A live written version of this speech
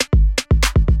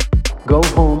Go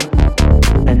home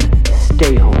and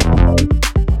stay home.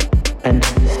 And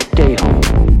stay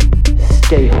home.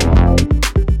 Stay home.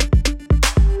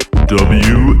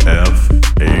 WFH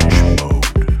mode.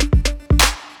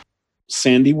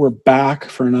 Sandy, we're back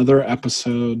for another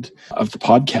episode of the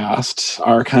podcast,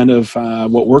 our kind of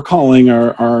what we're calling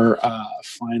our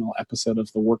final episode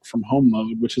of the work from home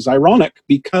mode, which is ironic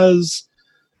because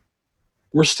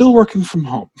we're still working from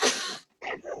home.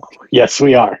 Yes,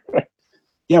 we are.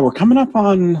 Yeah, we're coming up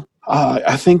on,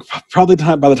 I think probably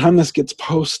by the time this gets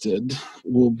posted,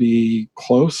 we'll be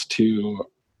close to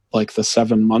like the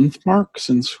 7-month mark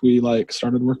since we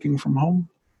started working from home.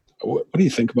 What do you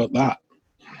think about that?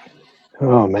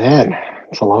 Oh man,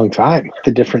 it's a long time.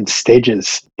 The different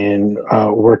stages in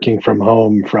working from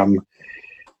home, from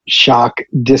shock,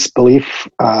 disbelief,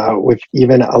 with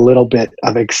even a little bit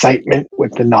of excitement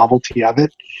with the novelty of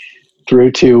it,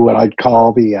 through to what I'd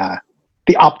call the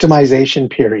optimization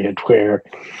period, where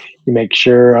you make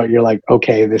sure you're like,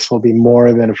 okay, this will be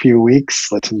more than a few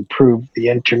weeks. Let's improve the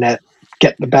internet,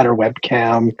 get the better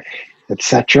webcam,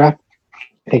 etc.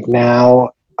 I think now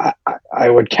I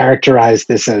would characterize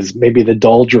this as maybe the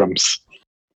doldrums.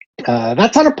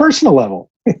 That's on a personal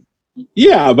level.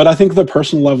 Yeah, but I think the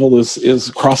personal level is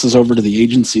crosses over to the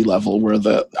agency level, where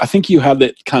I think you had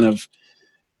that kind of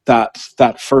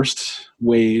that first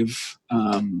wave,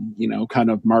 kind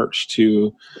of March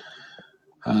to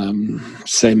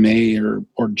say May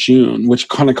or June, which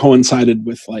kind of coincided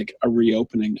with like a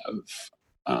reopening of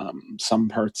some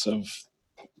parts of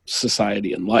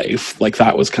society and life. Like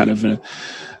that was kind of a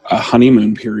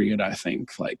honeymoon period. I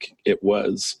think like it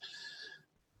was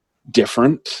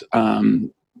different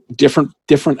having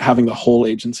the whole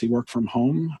agency work from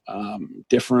home,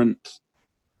 different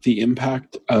the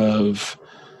impact of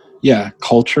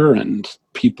culture and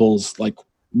people's like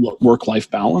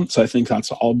work-life balance. I think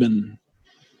that's all been,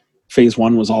 phase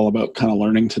one was all about kind of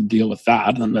learning to deal with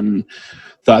that. And then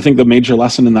I think the major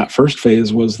lesson in that first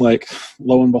phase was like,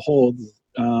 lo and behold,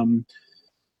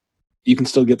 you can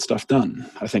still get stuff done,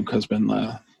 I think has been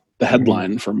the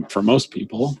headline for most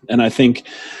people. And I think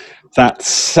that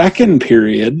second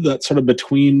period, that sort of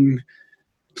between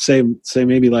say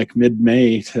maybe like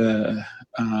mid-May to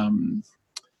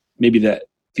maybe the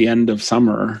end of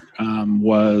summer,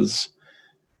 was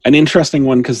an interesting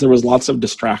one because there was lots of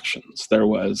distractions. There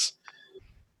was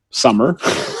summer.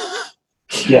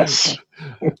 Yes.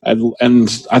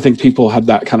 And I think people had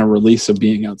that kind of release of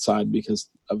being outside because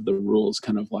of the rules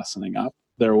kind of lessening up.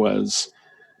 There was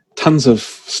tons of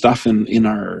stuff in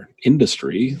our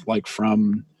industry, like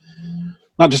from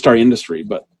not just our industry,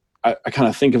 but I kind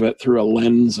of think of it through a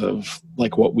lens of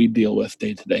like what we deal with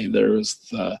day to day. There was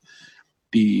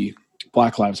the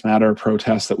Black Lives Matter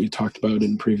protests that we talked about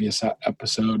in previous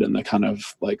episode, and the kind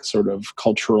of like sort of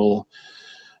cultural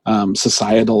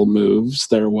societal moves.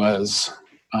 There was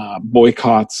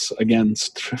boycotts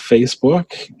against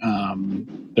Facebook.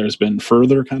 There's been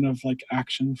further kind of like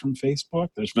action from Facebook.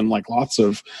 There's been like lots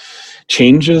of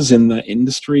changes in the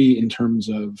industry in terms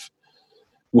of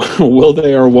will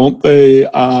they or won't they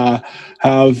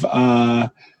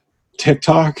have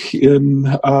TikTok in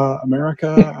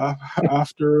America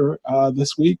after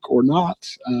this week or not.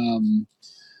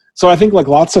 So I think like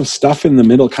lots of stuff in the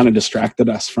middle kind of distracted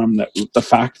us from the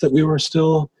fact that we were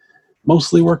still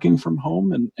mostly working from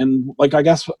home. And like, I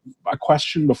guess a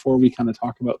question before we kind of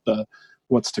talk about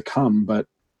what's to come, but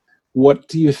what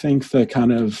do you think the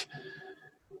kind of,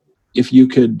 if you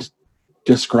could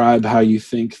describe how you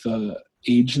think the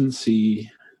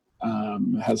agency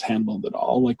has handled it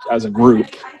all, like as a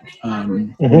group,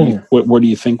 where do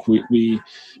you think we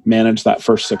managed that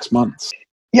first 6 months?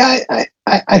 Yeah,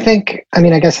 I think,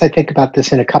 I guess I think about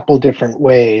this in a couple different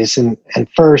ways. And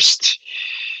first,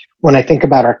 when I think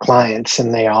about our clients,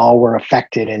 and they all were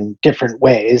affected in different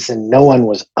ways and no one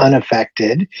was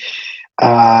unaffected,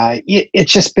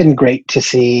 it's just been great to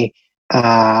see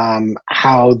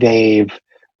how they've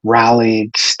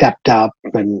rallied, stepped up,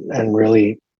 and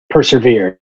really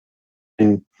persevered.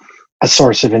 And a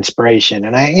source of inspiration.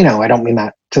 And I don't mean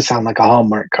that to sound like a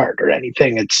Hallmark card or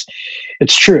anything.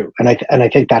 It's true. And I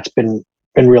think that's been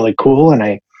really cool. And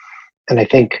I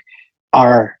think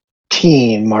our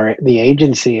team, the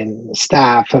agency and the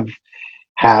staff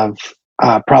have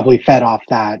probably fed off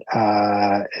that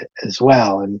as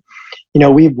well. And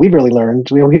we've really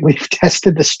learned. We've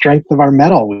tested the strength of our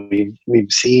metal.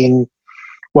 We've seen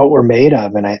what we're made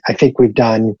of, and I think we've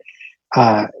done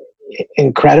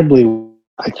incredibly.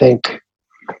 I think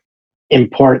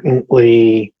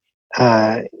importantly,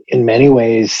 in many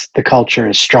ways, the culture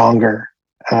is stronger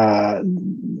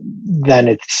than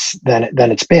it's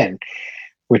been,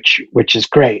 which is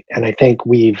great. And I think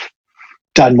we've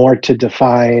done more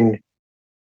to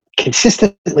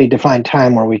consistently define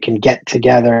time where we can get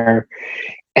together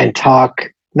and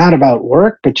talk not about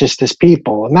work, but just as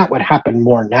people. And that would happen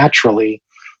more naturally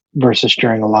versus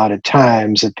during a lot of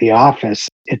times at the office.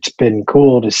 It's been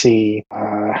cool to see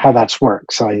how that's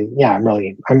worked. So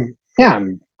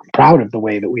I'm proud of the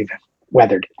way that we've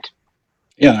weathered it.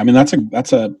 Yeah, I mean I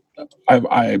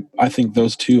think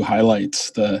those two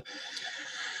highlights the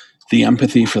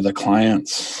empathy for the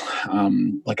clients.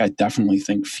 I definitely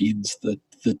think feeds the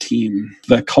team.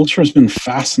 The culture has been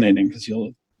fascinating because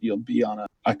you'll be on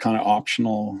a kind of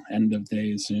optional end of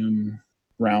day Zoom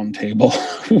round table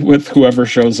with whoever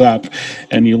shows up,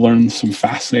 and you learn some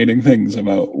fascinating things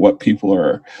about what people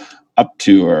are up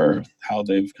to or how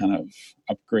they've kind of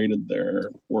upgraded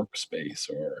their workspace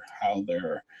or how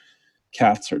their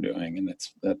cats are doing. And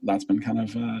that's been kind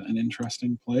of an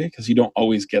interesting play because you don't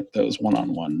always get those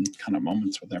one-on-one kind of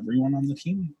moments with everyone on the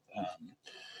team.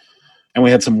 And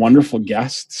we had some wonderful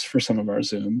guests for some of our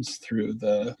Zooms through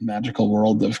the magical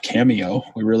world of Cameo.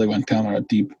 We really went down a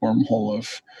deep wormhole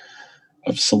of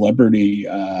celebrity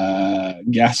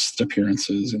guest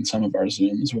appearances in some of our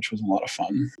Zooms, which was a lot of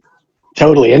fun.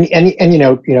 Totally, and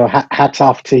hats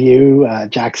off to you,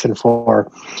 Jackson, for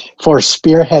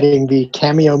spearheading the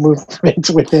Cameo movement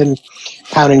within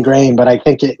Pound and Grain. But I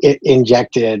think it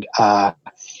injected a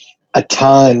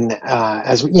ton.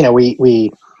 As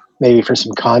we maybe for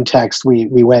some context,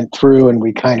 we went through and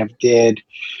we kind of did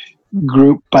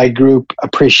group by group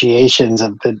appreciations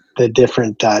of the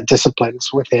different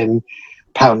disciplines within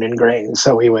Pound and Grain.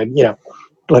 So we would,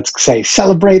 let's say,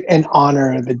 celebrate and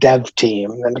honor the dev team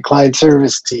and the client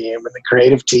service team and the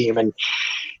creative team, and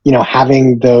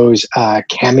having those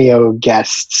Cameo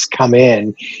guests come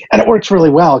in. And it works really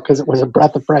well because it was a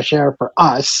breath of fresh air for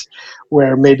us,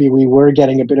 where maybe we were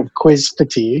getting a bit of quiz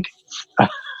fatigue.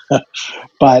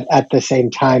 But at the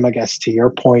same time, I guess to your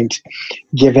point,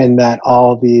 given that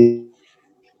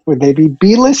would they be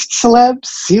B-list celebs,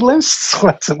 C-lists?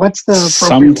 What's the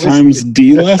sometimes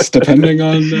D-list, depending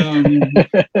on.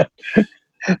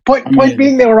 Point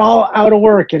being, they were all out of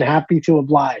work and happy to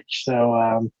oblige.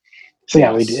 So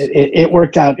yeah, we did. It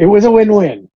worked out. It was a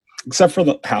win-win. Except for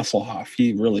the Hasselhoff,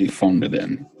 he really phoned it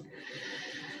in.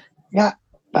 Yeah,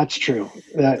 that's true.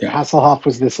 Hasselhoff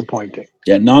was disappointing.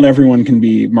 Yeah, not everyone can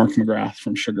be Mark McGrath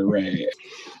from Sugar Ray.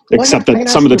 Except that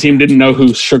some of the team didn't know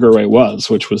who Sugar Ray was,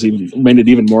 which made it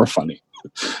even more funny.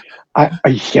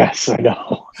 Yes, I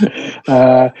know.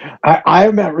 I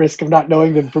am at risk of not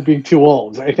knowing them for being too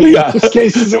old. I think in most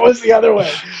cases it was the other way.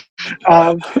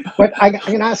 But I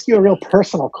can ask you a real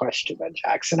personal question then,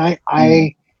 Jackson.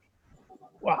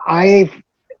 I've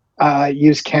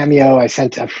used Cameo. I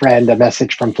sent a friend a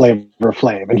message from Flavor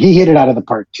Flav, and he hit it out of the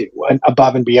park too,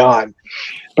 above and beyond.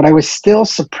 But I was still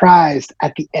surprised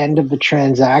at the end of the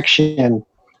transaction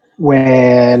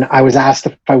when I was asked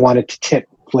if I wanted to tip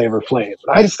Flavor Flav.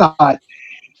 I just thought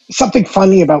something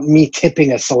funny about me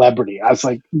tipping a celebrity. I was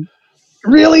like,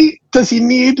 really? Does he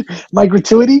need my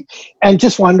gratuity? And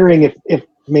just wondering if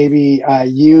maybe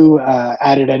you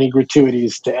added any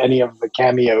gratuities to any of the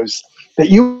cameos that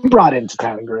you brought into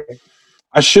Pound and Grain.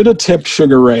 I should have tipped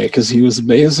Sugar Ray because he was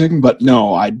amazing, but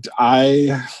no, I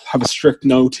have a strict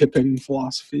no tipping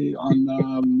philosophy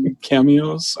on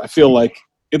cameos. I feel like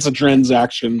it's a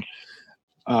transaction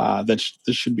that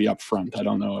this should be upfront. I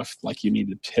don't know if you need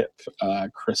to tip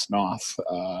Chris Noth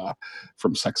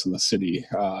from Sex and the City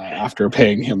after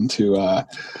paying him to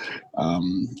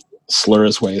slur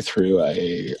his way through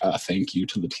a thank you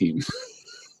to the team.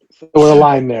 We're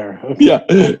aligned there.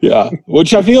 Okay. Yeah.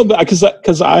 Which I feel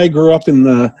because I grew up in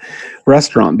the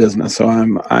restaurant business, so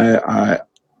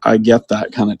I get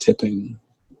that kind of tipping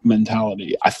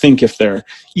mentality. I think if they're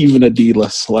even a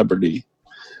D-list celebrity,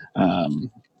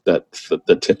 that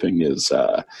the tipping is.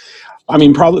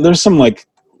 Probably there's some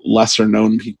lesser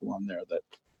known people on there that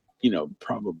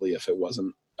probably if it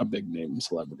wasn't a big name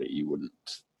celebrity, you wouldn't.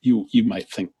 You might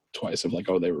think twice of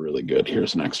oh, they were really good.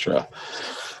 Here's an extra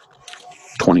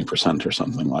 20% or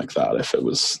something like that if it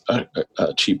was a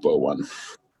cheapo one.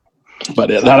 But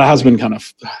that has been kind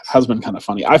of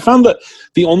funny. I found that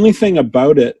the only thing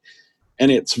about it,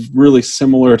 and it's really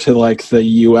similar to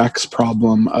the UX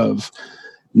problem of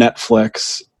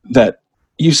Netflix, that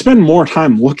you spend more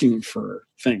time looking for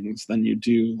things than you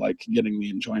do getting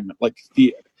the enjoyment.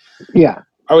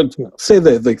 I would say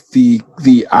that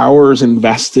the hours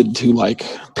invested to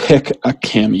pick a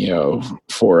cameo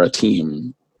for a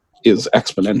team is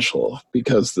exponential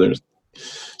because there's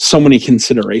so many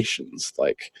considerations.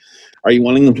 Are you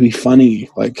wanting them to be funny?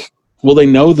 Will they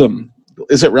know them?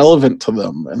 Is it relevant to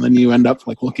them? And then you end up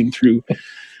looking through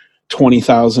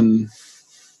 20,000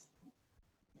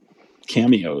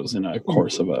 cameos in a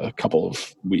course of a couple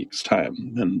of weeks time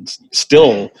and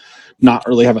still not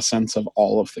really have a sense of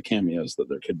all of the cameos that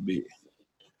there could be.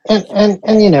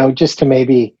 And you know, just to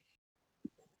maybe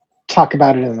talk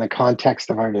about it in the context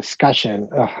of our discussion.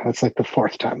 That's like the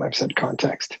fourth time I've said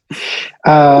context.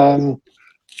 I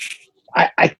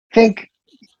think,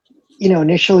 you know,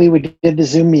 initially we did the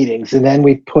Zoom meetings, and then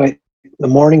we put the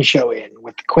morning show in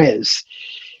with the quiz.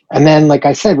 And then, like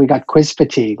I said, we got quiz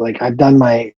fatigue. Like I've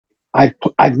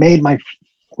made my,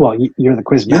 well, you're the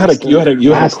quiz master.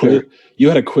 You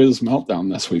had a quiz meltdown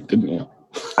this week, didn't you?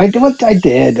 I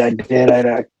did. I had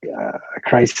a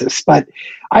crisis, but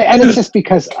and it's just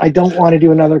because I don't want to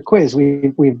do another quiz.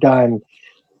 We've done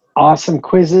awesome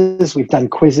quizzes. We've done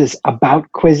quizzes about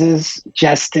quizzes.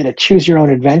 Just did a choose your own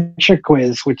adventure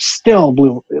quiz, which still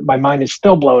blew my mind. Is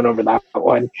still blown over that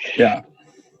one. Yeah.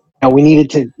 Now we needed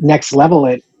to next level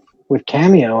it with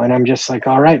Cameo, and I'm just like,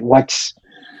 all right, what's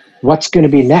going to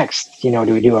be next? You know,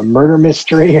 do we do a murder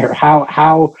mystery, or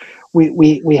how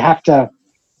we have to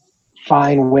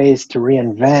find ways to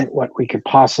reinvent what we could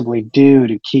possibly do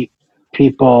to keep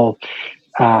people,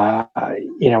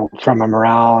 you know, from a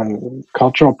morale and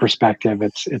cultural perspective.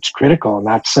 It's critical, and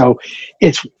that's so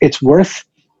it's worth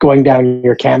going down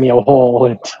your Cameo hole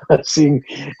and seeing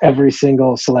every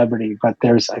single celebrity. But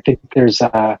I think there's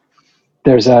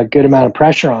a good amount of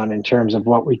pressure on in terms of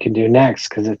what we can do next,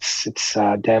 because it's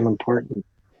damn important.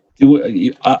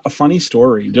 A funny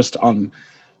story just on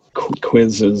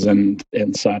quizzes and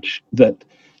such, that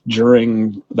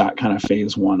during that kind of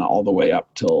phase one all the way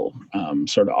up till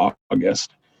sort of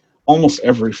August, almost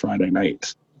every Friday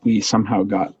night we somehow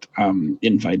got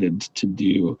invited to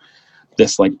do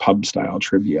this like pub style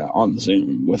trivia on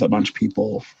Zoom with a bunch of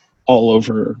people all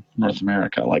over North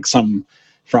America. Like some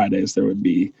Fridays there would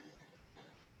be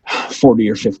 40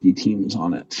 or 50 teams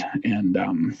on it, and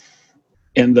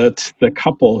the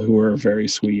couple who were very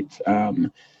sweet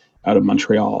out of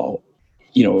Montreal,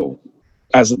 you know,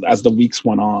 as the weeks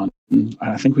went on,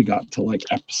 I think we got to like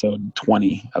episode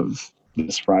 20 of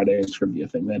this Friday trivia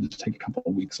thing. They had to take a couple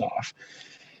of weeks off.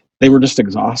 They were just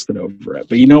exhausted over it.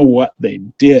 But you know what they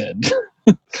did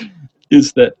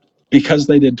is that because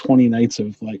they did 20 nights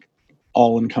of like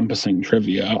all-encompassing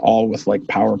trivia, all with like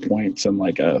PowerPoints and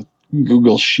like a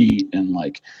Google Sheet, and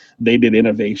like they did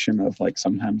innovation of like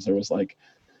sometimes there was like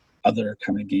other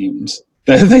kind of games.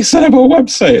 They set up a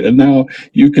website, and now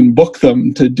you can book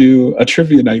them to do a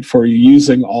trivia night for you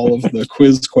using all of the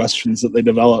quiz questions that they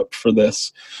developed for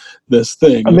this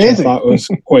thing. Amazing. Which I thought was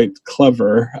quite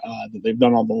clever, that they've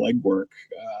done all the legwork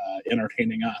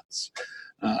entertaining us.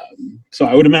 So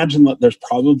I would imagine that there's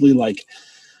probably like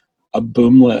a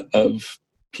boomlet of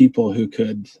people who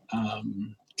could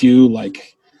do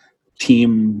like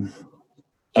team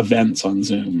events on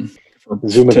Zoom.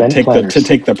 To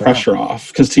take the pressure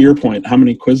off. Because to your point, how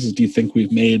many quizzes do you think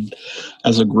we've made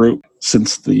as a group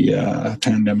since the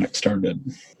pandemic started?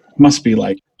 Must be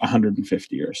like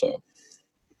 150 or so.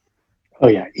 Oh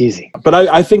yeah, easy. But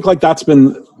I think like that's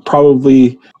been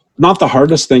probably not the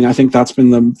hardest thing. I think that's been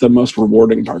the most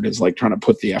rewarding part, is like trying to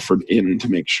put the effort in to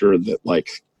make sure that like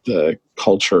the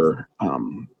culture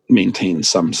maintains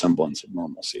some semblance of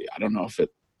normalcy. I don't know if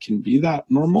it can be that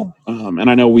normal. And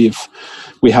I know we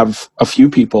have a few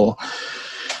people,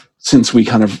 since we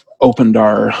kind of opened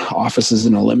our offices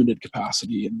in a limited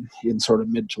capacity in sort of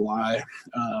mid-July,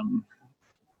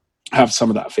 have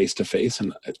some of that face-to-face,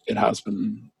 and it has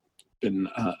been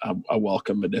a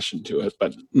welcome addition to it,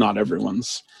 but not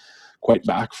everyone's quite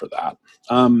back for that.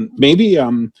 Maybe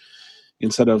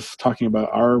instead of talking about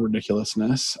our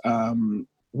ridiculousness,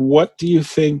 what do you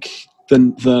think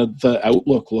the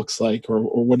outlook looks like, or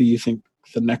what do you think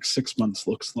the next 6 months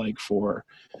looks like for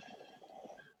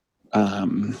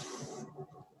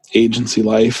agency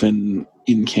life in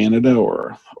Canada,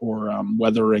 or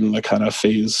weathering the kind of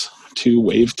phase 2,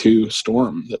 wave 2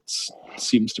 storm that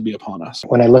seems to be upon us?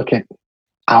 When I look at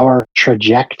our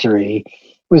trajectory,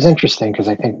 it was interesting because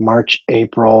I think March,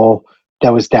 April,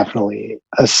 that was definitely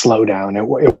a slowdown.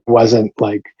 It wasn't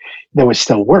like there was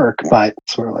still work, but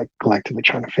sort of like collectively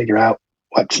trying to figure out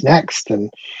what's next. And,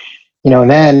 you know,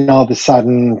 and then all of a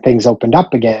sudden things opened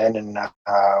up again, and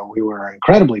we were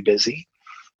incredibly busy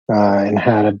and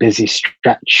had a busy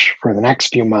stretch for the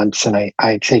next few months. And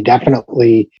I'd say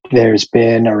definitely there's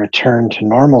been a return to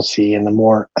normalcy in the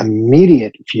more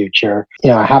immediate future. You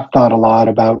know, I have thought a lot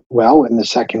about, well, in the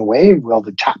second wave, will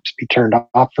the taps be turned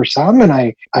off for some? And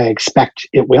I expect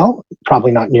it will,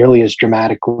 probably not nearly as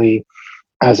dramatically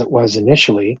as it was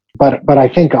initially. But I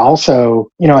think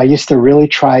also, you know, I used to really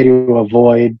try to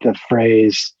avoid the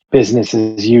phrase business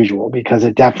as usual, because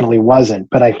it definitely wasn't.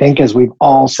 But I think as we've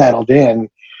all settled in,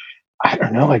 I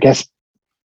don't know, I guess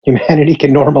humanity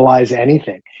can normalize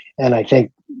anything. And I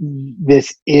think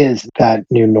this is that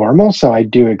new normal. So I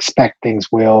do expect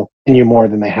things will continue more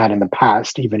than they had in the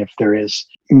past, even if there is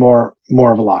more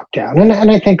of a lockdown.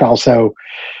 And I think also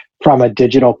from a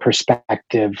digital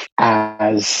perspective,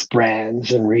 as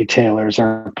brands and retailers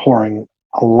are pouring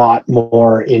a lot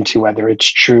more into whether it's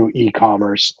true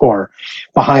e-commerce or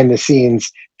behind the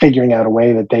scenes, figuring out a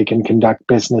way that they can conduct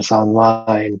business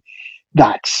online,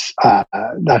 that's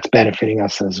benefiting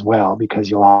us as well, because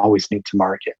you'll always need to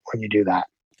market when you do that.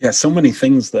 Yeah, so many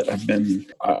things that have been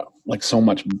like so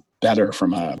much better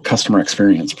from a customer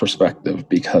experience perspective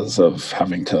because of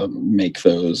having to make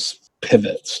those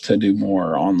pivots to do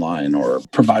more online or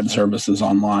provide services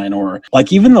online, or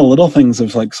like even the little things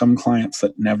of like some clients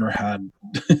that never had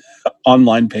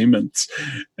online payments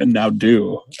and now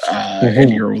do. And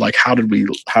you're like, how did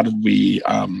we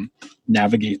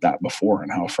navigate that before,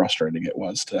 and how frustrating it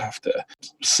was to have to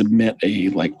submit a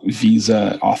like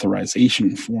Visa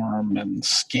authorization form and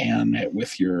scan it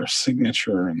with your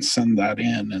signature and send that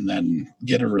in and then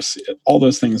get a receipt. All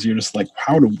those things, you're just like,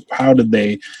 how did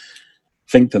they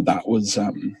think that was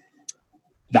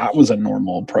a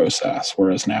normal process?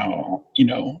 Whereas now,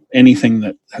 anything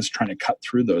that has trying to cut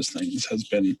through those things has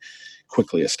been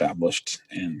quickly established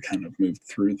and kind of moved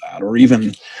through that. Or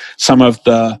even some of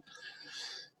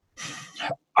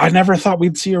I never thought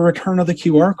we'd see a return of the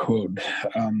QR code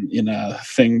in a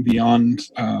thing beyond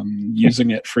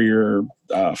using it for your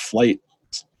flight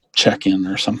check-in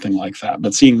or something like that.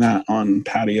 But seeing that on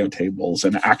patio tables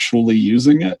and actually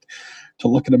using it to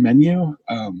look at a menu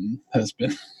has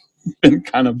been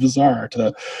kind of bizarre,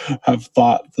 to have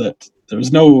thought that there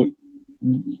was no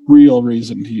real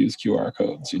reason to use QR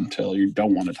codes until you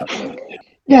don't want to touch it.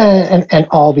 Yeah, and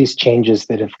all these changes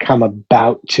that have come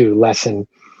about to lessen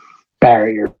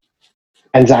barrier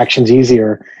transactions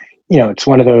easier. It's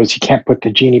one of those, you can't put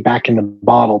the genie back in the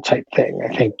bottle type thing.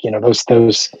 I think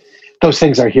those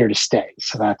things are here to stay.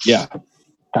 So that's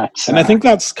and I think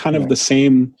that's kind of the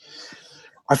same.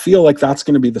 I feel like that's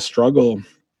going to be the struggle.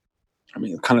 I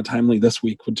mean, kind of timely this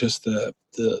week with just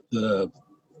the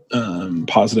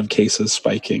positive cases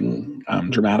spiking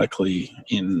dramatically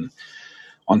in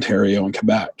Ontario and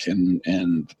Quebec,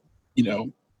 and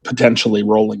potentially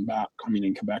rolling back. I mean,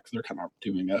 in Quebec, they're kind of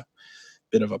doing a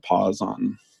bit of a pause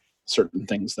on certain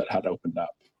things that had opened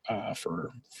up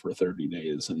for 30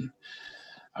 days, and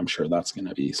I'm sure that's going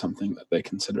to be something that they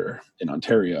consider in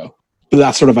Ontario. But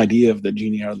that sort of idea of the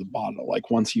genie out of the bottle, like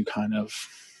once you kind of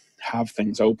have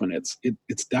things open,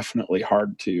 it's definitely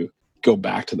hard to go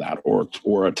back to that,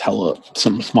 or tell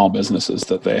some small businesses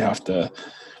that they have to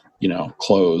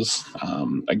close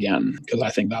again, because I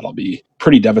think that'll be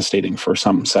pretty devastating for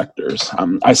some sectors.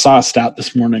 I saw a stat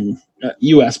this morning,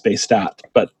 US based stat,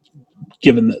 but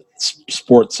given that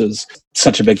sports is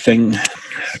such a big thing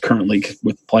currently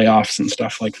with playoffs and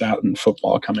stuff like that and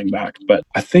football coming back, but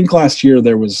I think last year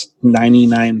there was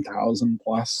 99,000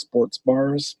 plus sports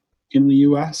bars in the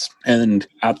US, and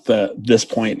at this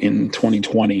point in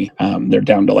 2020 they're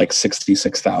down to like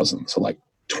 66,000, so like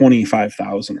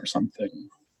 25,000 or something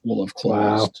will have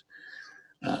closed.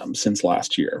 Wow. Since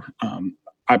last year.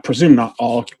 I presume not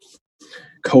all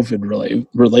COVID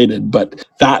related, but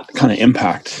that kind of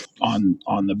impact on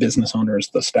the business owners,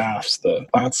 the staffs,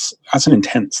 that's an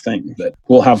intense thing that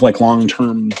will have like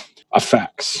long-term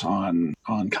effects on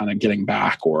kind of getting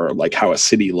back, or like how a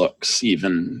city looks,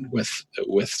 even with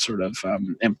sort of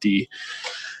empty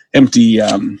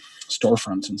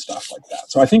storefronts and stuff like that.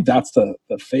 So I think that's the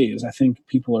phase. I think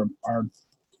people are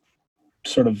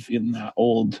sort of in that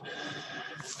old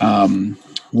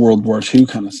World War II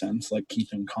kind of sense, like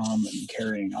keeping calm and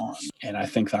carrying on. And I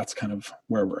think that's kind of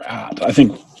where we're at. I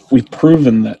think we've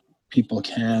proven that people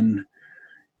can,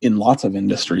 in lots of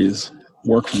industries,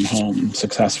 work from home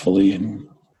successfully and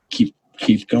keep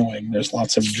going. There's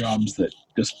lots of jobs that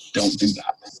just don't do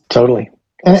that. Totally.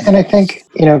 And I think,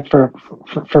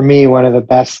 for me, one of the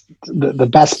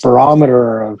best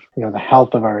barometer of, the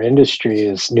health of our industry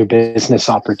is new business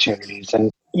opportunities.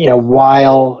 And,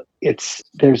 while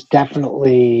there's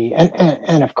definitely,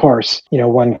 and of course,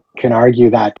 one can argue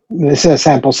that this is a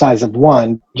sample size of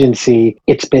one agency.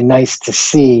 It's been nice to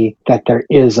see that there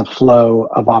is a flow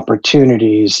of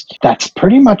opportunities that's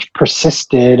pretty much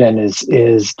persisted and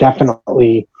is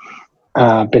definitely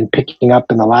been picking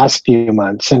up in the last few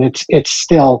months. And it's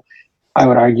still, I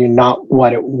would argue, not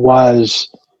what it was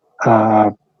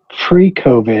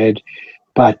pre-COVID,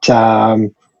 but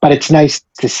it's nice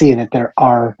to see that there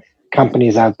are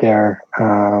companies out there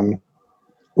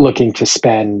looking to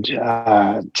spend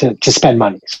to spend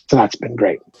money. So that's been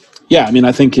great. Yeah, I mean,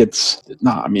 I think it's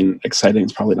not. I mean, exciting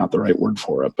is probably not the right word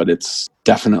for it, but it's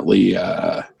definitely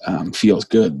feels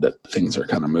good that things are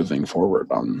kind of moving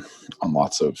forward on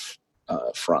lots of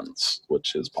fronts,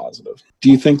 which is positive.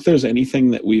 Do you think there's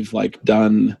anything that we've like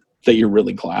done that you're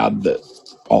really glad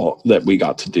that we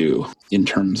got to do in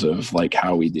terms of like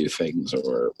how we do things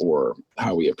or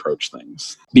how we approach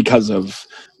things because of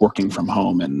working from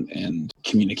home and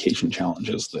communication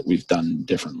challenges that we've done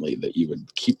differently that you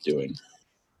would keep doing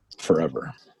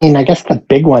forever? I mean, I guess the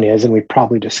big one is, and we've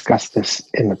probably discussed this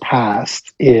in the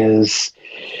past, is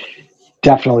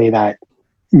definitely that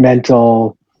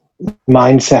mental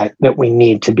mindset that we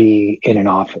need to be in an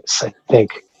office. I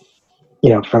think,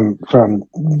 from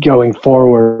going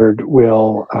forward,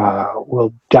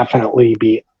 we'll definitely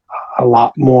be a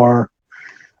lot more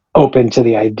open to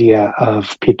the idea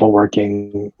of people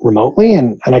working remotely,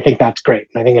 and I think that's great.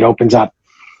 And I think it opens up,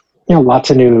 lots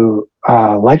of new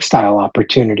lifestyle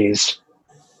opportunities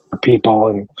for people,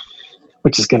 and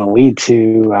which is going to lead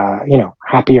to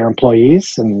happier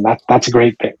employees, and that's a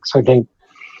great thing. So I think,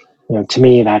 to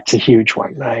me, that's a huge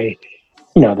one.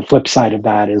 The flip side of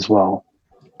that is, well,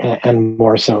 and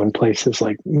more so in places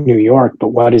like New York, but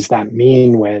what does that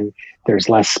mean when there's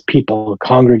less people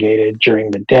congregated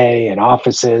during the day in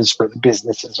offices for the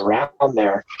businesses around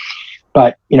there?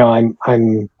 But I'm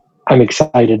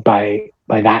excited by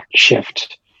that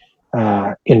shift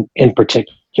in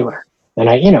particular. And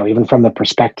even from the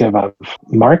perspective of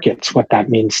markets, what that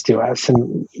means to us.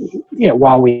 And,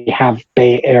 while we have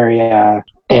Bay Area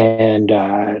and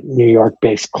New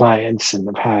York-based clients and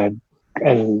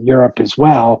Europe as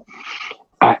well,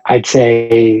 I'd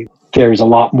say there's a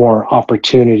lot more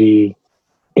opportunity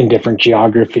in different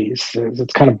geographies.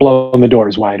 It's kind of blowing the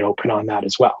doors wide open on that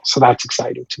as well. So that's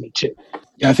exciting to me too.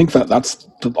 Yeah, I think that's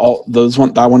all those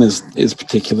one. That one is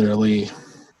particularly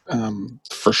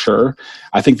for sure.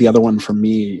 I think the other one for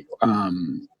me,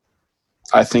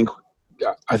 I think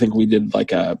we did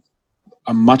like a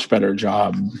much better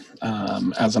job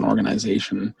as an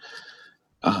organization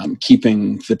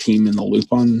keeping the team in the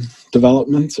loop on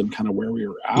developments and kind of where we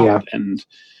were at. Yeah.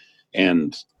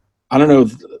 And I don't know,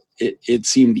 it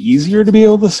seemed easier to be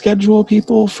able to schedule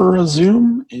people for a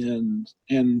Zoom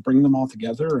and bring them all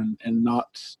together and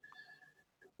not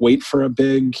wait for a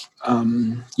big,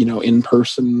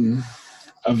 in-person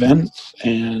event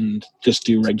and just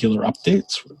do regular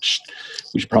updates, which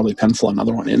we should probably pencil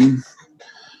another one in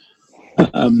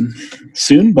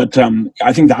soon. But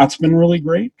I think that's been really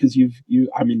great because you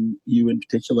in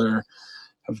particular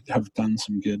have done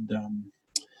some good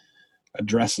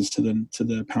addresses to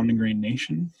the Pounding Grain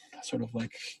Nation, sort of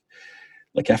like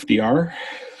FDR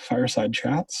fireside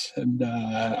chats, and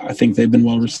I think they've been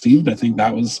well received. I think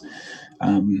that was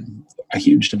a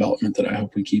huge development that I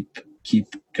hope we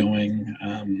keep going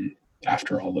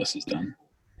after all this is done.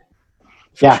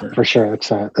 For sure.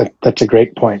 That's a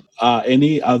great point.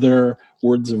 Any other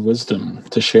words of wisdom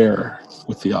to share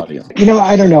with the audience?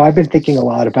 I don't know. I've been thinking a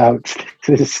lot about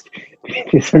this.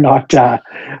 These are not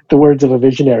the words of a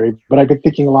visionary, but I've been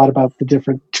thinking a lot about the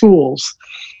different tools,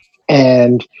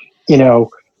 and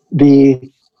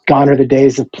gone are the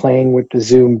days of playing with the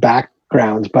Zoom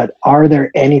backgrounds. But are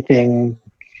there any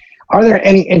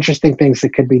interesting things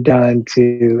that could be done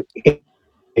to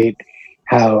imitate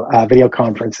how video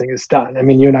conferencing is done? I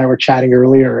mean, you and I were chatting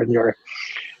earlier, and you're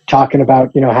talking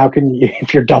about, how can you,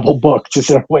 if you're double booked, is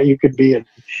there a way you could be in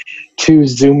 2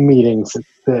 Zoom meetings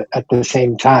at the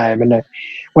same time? And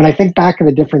when I think back of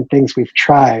the different things we've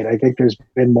tried, I think there's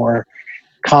been more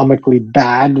comically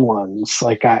bad ones.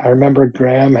 Like I remember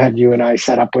Graham had you and I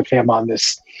set up with him on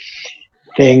this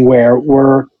thing where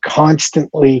we're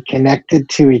constantly connected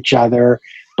to each other,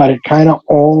 but it kind of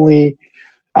only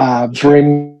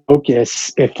bring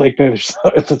focus if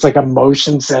it's like a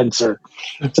motion sensor.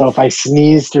 So if I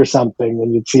sneezed or something,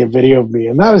 then you'd see a video of me,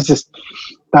 and that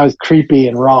was creepy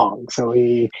and wrong. So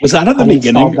was that at the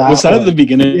beginning? Was that at the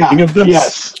beginning of this?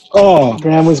 Yes. Oh,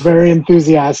 Graham was very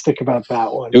enthusiastic about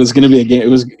that one. It was going to be a game.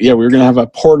 We were going to have a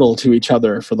portal to each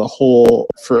other for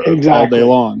all day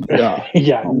long. Yeah.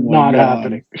 Yeah. Oh not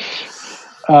happening.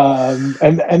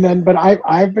 But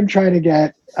I've been trying to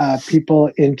get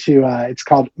people into it's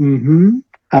called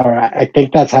or I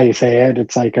think that's how you say it.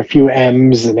 It's like a few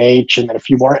M's and H and then a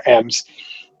few more M's,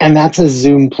 and that's a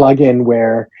Zoom plugin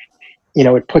where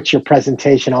it puts your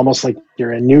presentation almost like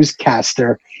you're a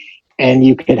newscaster, and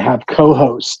you could have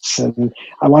co-hosts. And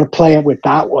I want to play it with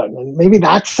that one, and maybe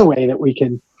that's the way that we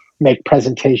can make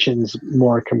presentations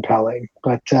more compelling.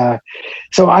 But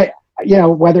so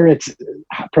whether it's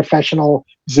professional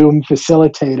Zoom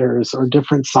facilitators or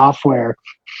different software,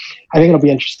 I think it'll be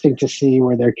interesting to see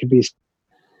where there could be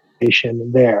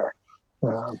station there.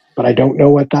 But I don't know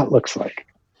what that looks like.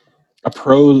 A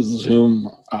pro Zoom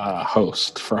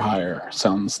host for hire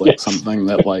sounds like Yes. something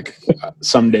that like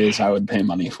some days I would pay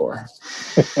money for.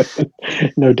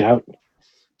 No doubt.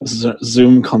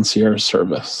 Zoom concierge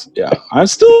service. Yeah, I'm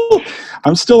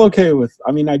still okay with.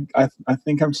 I mean, I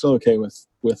think I'm still okay with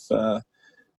the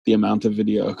amount of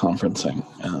video conferencing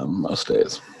most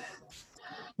days.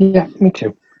 Yeah, me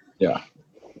too. Yeah,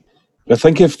 I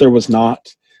think if there was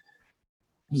not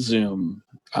Zoom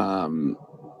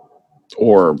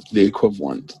or the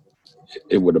equivalent,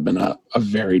 it would have been a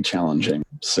very challenging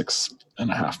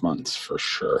 6.5 months for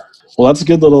sure. Well, that's a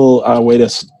good little way to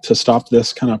stop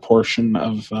this kind of portion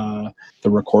of the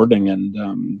recording,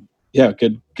 and yeah,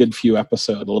 good few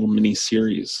episode, a little mini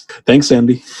series. Thanks,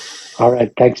 Andy. All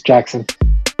right, thanks, Jackson.